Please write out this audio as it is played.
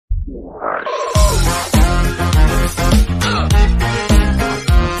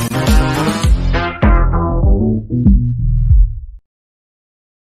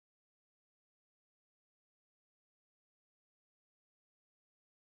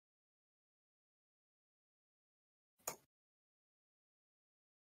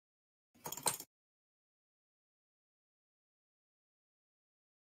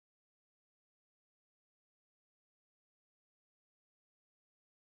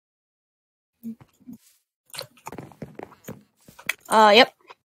Yep.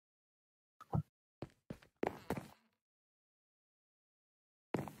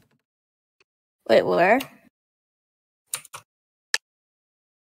 Wait, where?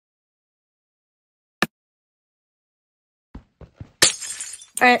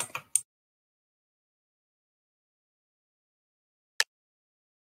 Alright.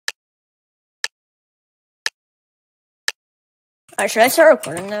 Alright, should I start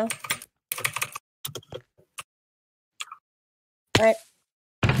recording now? Alright.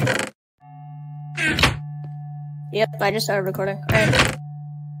 Yep, I just started recording. Alright.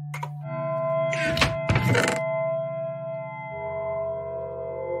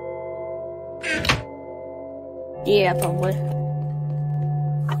 Yeah, probably.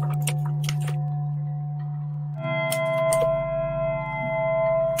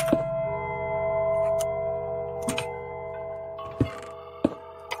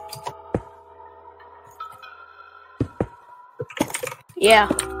 Yeah.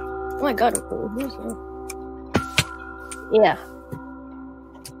 Oh my god, who's that? Yeah.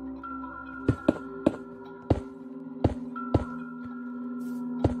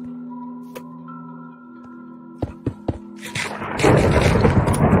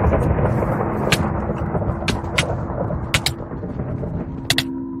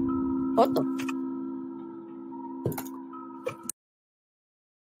 What the?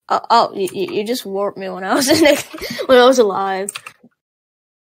 Oh, you just warped me when I was when I was alive.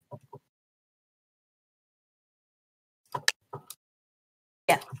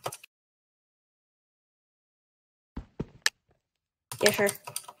 Yeah. Yeah, sure.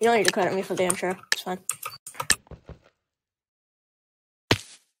 You don't need to credit me for the intro. It's fine.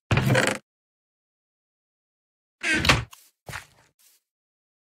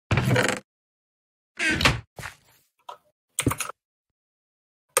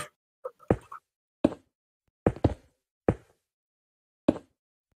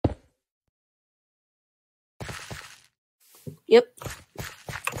 Yep.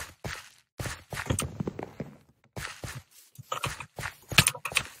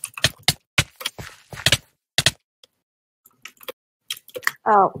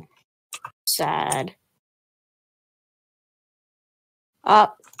 Oh. Sad.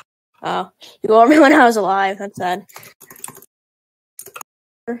 Oh. You warped me when I was alive. That's sad.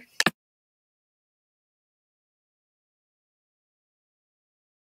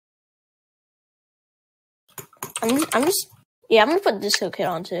 I'm gonna put Disco Kid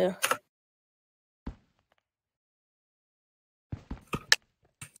on too.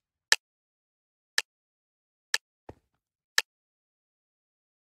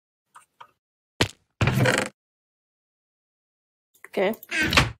 Okay.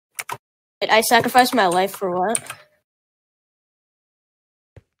 I sacrificed my life for what?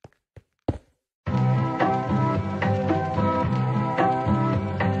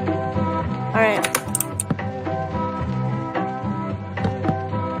 Alright.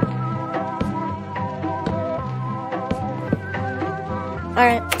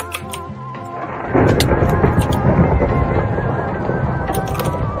 Alright.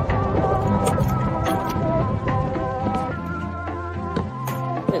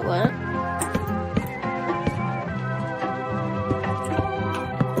 Wait, what?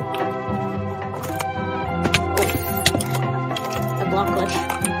 A block glitch.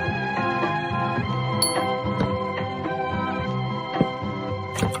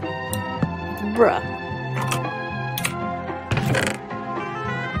 Bruh.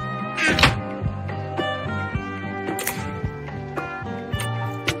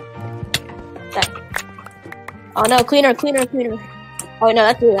 Oh no, cleaner. Oh no,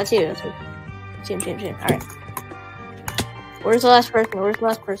 that's you. Team. Alright. Where's the last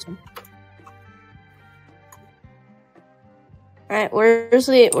person? Alright, where's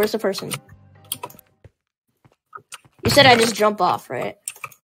the person? You said I just jump off, right?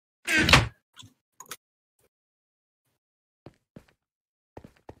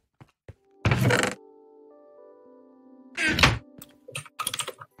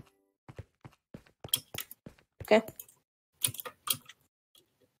 Okay.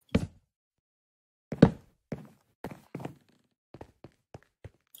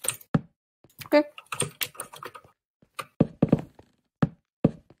 Okay.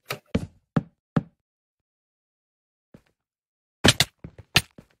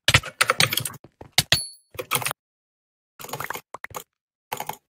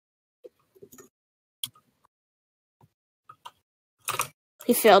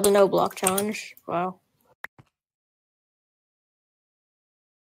 He failed the no block challenge. Wow.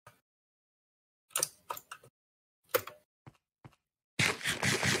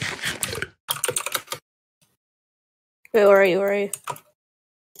 Wait, where are you? Where are you?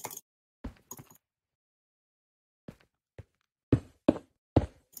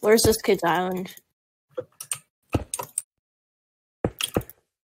 Where's this kid's island?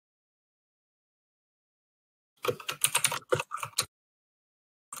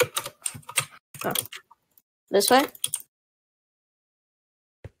 Oh. This way?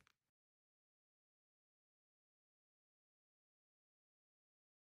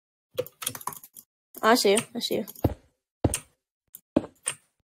 I see you. I see you.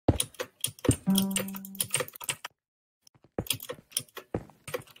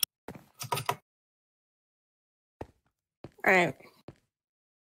 Alright.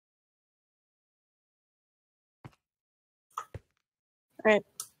 Alright.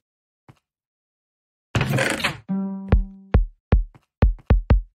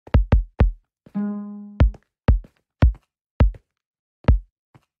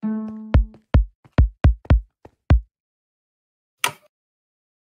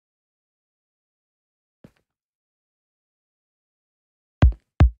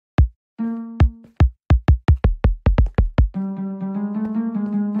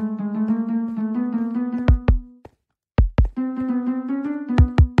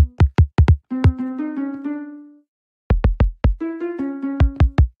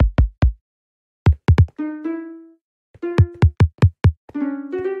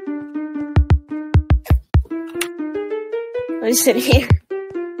 I'm just sitting here.